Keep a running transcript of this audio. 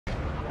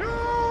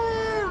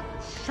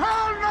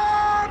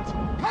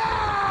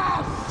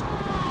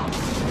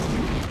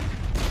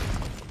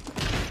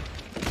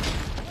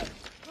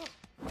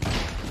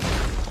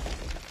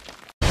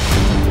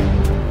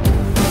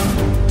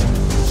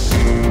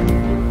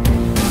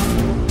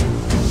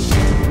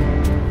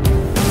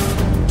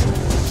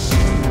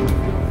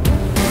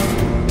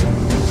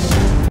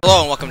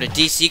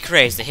DC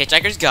Craze, the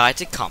Hitchhiker's Guide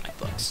to Comic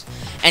Books.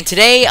 And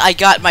today I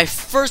got my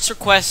first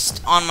request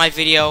on my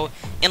video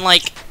in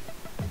like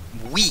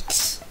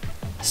weeks.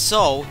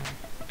 So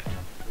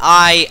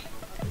I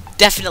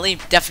definitely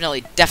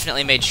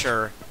made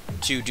sure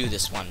to do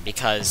this one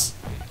because,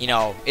 you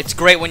know, it's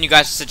great when you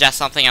guys suggest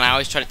something, and I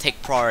always try to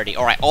take priority,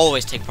 or I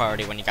always take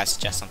priority when you guys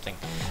suggest something.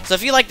 So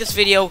if you like this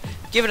video,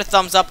 give it a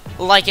thumbs up,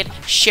 like it,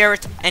 share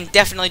it, and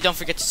definitely don't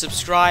forget to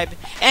subscribe.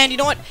 And you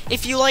know what?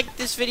 If you like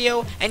this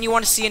video and you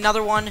want to see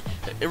another one,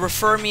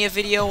 refer me a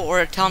video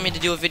or tell me to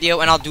do a video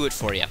and I'll do it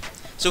for you.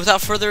 So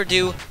without further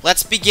ado,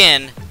 let's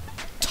begin.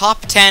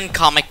 Top 10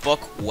 comic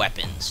book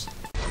weapons.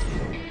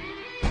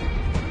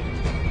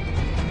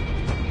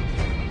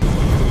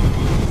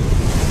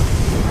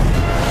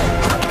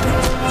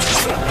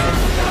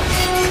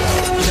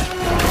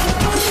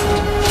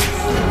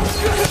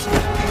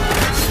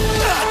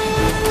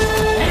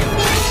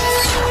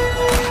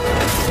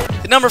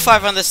 Number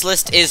 5 on this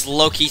list is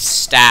Loki's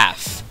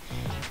staff.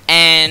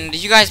 And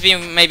you guys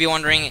may be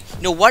wondering, you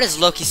know, what is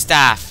Loki's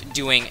staff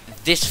doing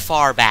this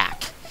far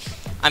back?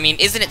 I mean,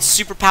 isn't it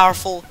super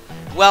powerful?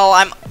 Well,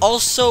 I'm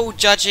also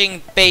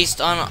judging based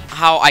on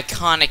how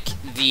iconic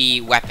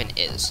the weapon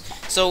is.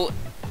 So,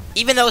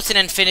 even though it's an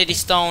Infinity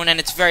Stone and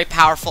it's very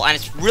powerful and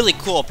it's really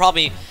cool,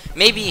 probably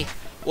maybe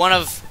one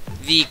of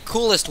the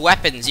coolest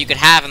weapons you could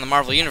have in the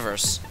Marvel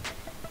Universe,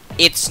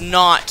 it's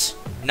not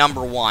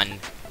number 1.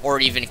 Or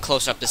even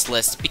close up this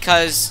list,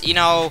 because, you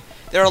know,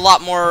 there are a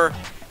lot more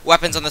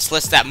weapons on this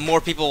list that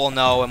more people will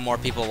know and more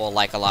people will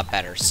like a lot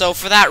better. So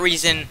for that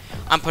reason,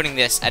 I'm putting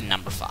this at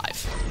number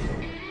 5.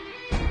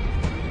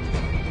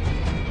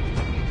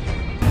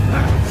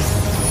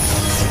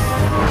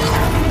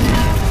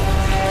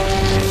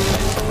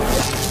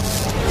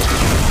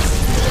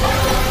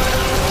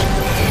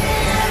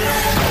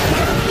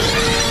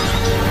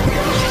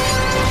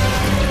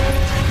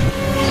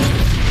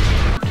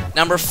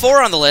 Number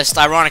 4 on the list,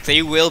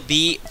 ironically, will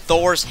be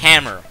Thor's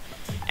hammer.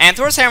 And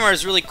Thor's hammer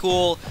is really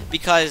cool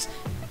because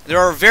there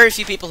are very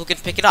few people who can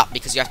pick it up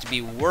because you have to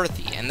be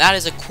worthy. And that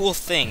is a cool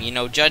thing, you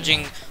know,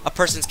 judging a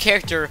person's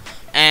character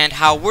and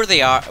how worthy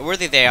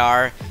they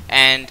are,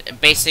 and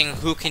basing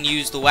who can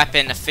use the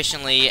weapon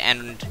efficiently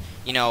and,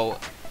 you know,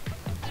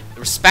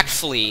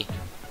 respectfully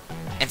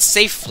and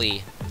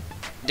safely,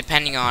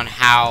 depending on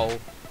how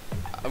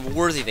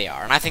worthy they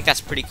are. And I think that's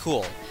pretty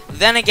cool.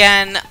 Then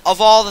again, of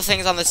all the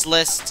things on this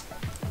list,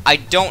 I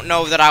don't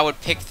know that I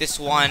would pick this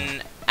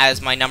one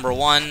as my number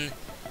 1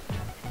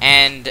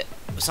 and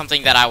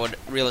something that I would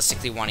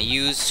realistically want to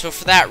use. So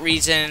for that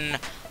reason,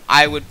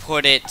 I would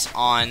put it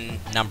on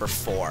number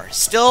 4.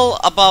 Still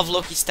above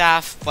Loki's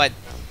staff, but,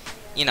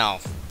 you know,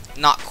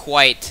 not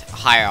quite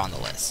higher on the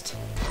list.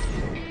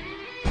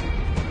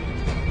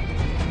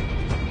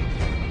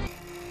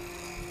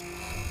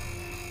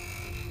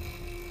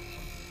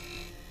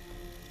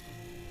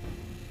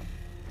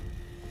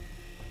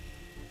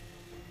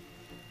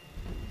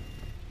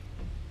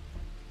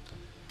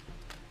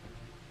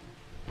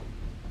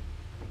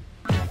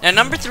 Now,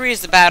 number 3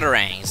 is the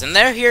Batarangs, and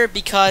they're here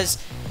because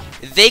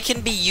they can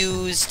be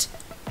used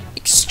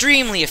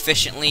extremely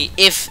efficiently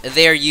if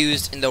they're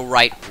used in the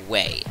right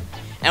way.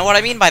 And what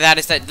I mean by that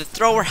is that the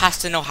thrower has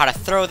to know how to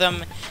throw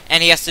them,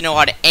 and he has to know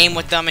how to aim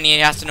with them, and he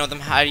has to know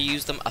how to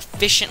use them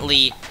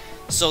efficiently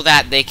so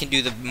that they can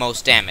do the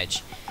most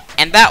damage.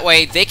 And that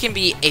way, they can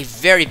be a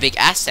very big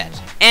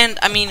asset. And,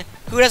 I mean,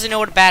 who doesn't know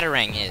what a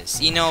Batarang is?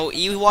 You know,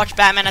 you watch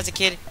Batman as a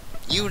kid,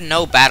 you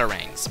know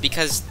Batarangs,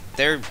 because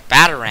they're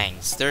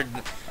Batarangs. They're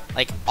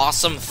like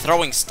awesome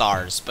throwing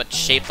stars, but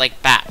shaped like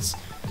bats.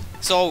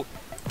 So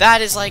that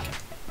is like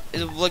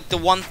the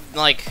one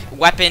like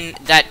weapon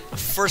that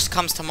first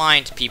comes to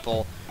mind to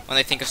people when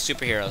they think of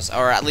superheroes,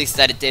 or at least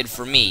that it did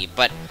for me.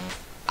 But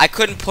I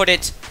couldn't put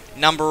it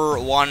number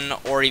 1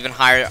 or even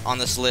higher on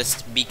this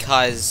list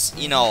because,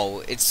 you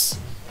know, it's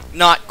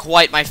not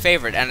quite my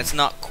favorite, and it's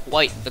not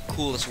quite the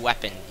coolest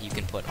weapon you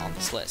can put on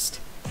this list.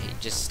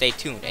 Just stay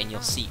tuned and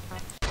you'll see.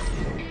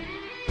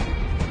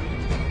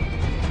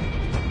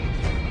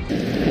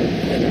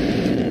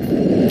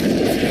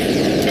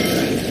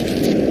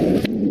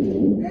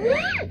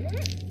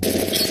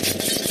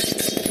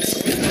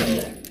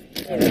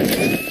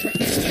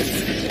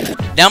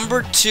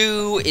 Number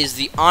 2 is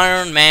the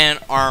Iron Man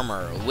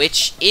armor,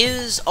 which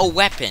is a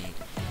weapon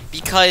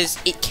because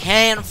it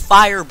can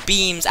fire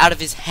beams out of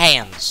his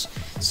hands.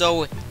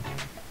 So,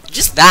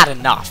 just that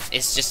enough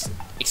is just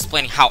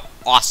explaining how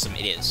awesome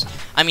it is.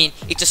 I mean,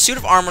 it's a suit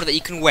of armor that you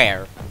can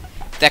wear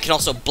that can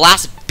also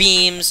blast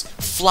beams,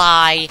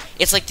 fly.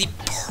 It's like the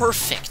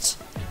perfect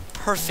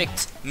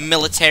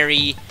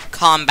military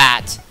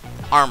combat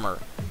armor.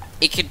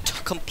 It could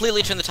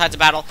completely turn the tides of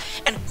battle,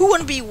 and who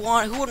wouldn't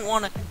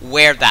want to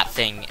wear that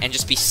thing and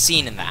just be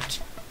seen in that?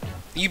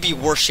 You'd be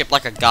worshipped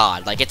like a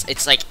god. Like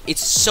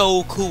it's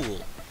so cool,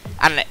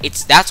 and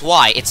that's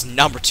why it's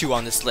number 2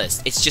 on this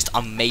list. It's just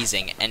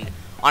amazing, and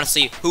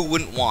honestly, who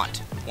wouldn't want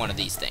one of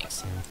these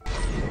things?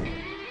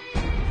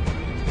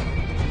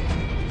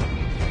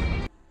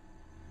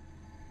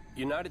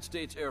 United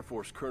States Air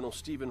Force Colonel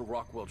Stephen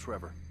Rockwell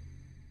Trevor.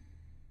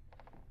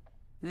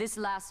 This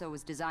lasso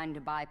was designed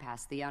to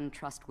bypass the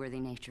untrustworthy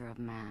nature of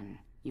man.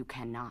 You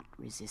cannot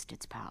resist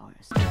its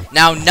powers.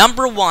 Now,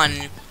 number 1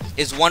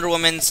 is Wonder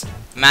Woman's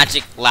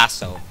magic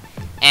lasso.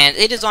 And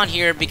it is on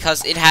here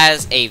because it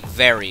has a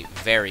very,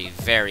 very,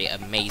 very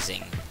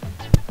amazing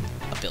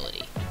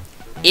ability.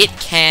 It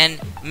can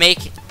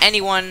make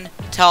anyone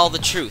tell the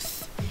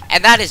truth.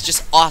 And that is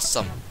just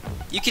awesome.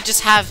 You could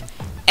just have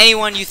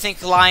anyone you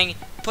think lying,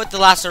 put the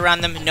lasso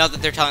around them, and know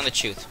that they're telling the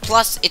truth.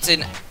 Plus, it's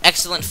an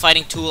excellent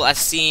fighting tool as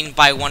seen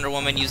by Wonder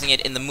Woman using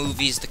it in the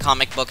movies, the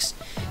comic books.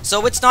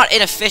 So it's not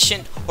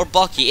inefficient or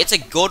bulky, it's a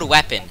good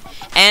weapon.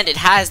 And it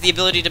has the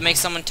ability to make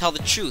someone tell the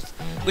truth,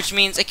 which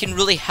means it can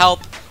really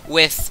help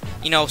with,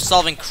 you know,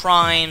 solving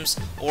crimes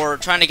or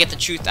trying to get the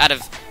truth out of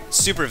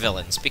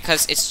supervillains,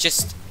 because it's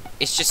just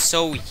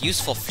so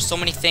useful for so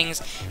many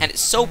things, and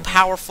it's so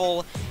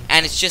powerful,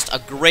 and it's just a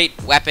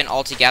great weapon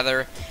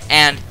altogether.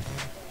 And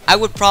I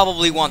would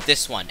probably want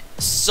this one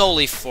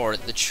solely for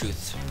the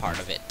truth part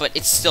of it, but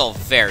it's still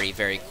very,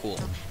 very cool,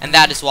 and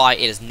that is why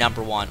it is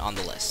number 1 on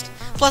the list.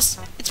 Plus,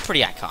 it's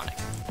pretty iconic.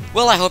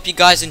 Well, I hope you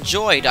guys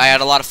enjoyed. I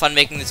had a lot of fun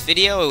making this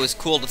video. It was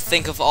cool to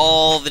think of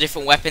all the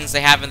different weapons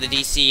they have in the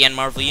DC and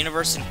Marvel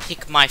Universe and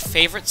pick my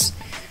favorites.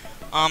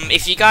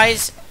 If you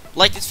guys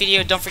like this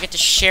video, don't forget to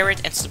share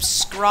it and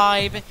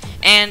subscribe,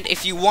 and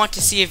if you want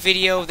to see a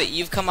video that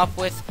you've come up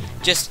with,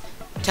 just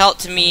tell it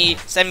to me,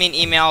 send me an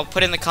email,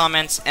 put it in the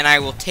comments, and I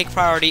will take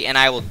priority and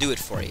I will do it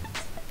for you.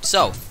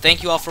 So,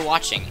 thank you all for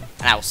watching,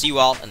 and I will see you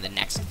all in the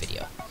next video.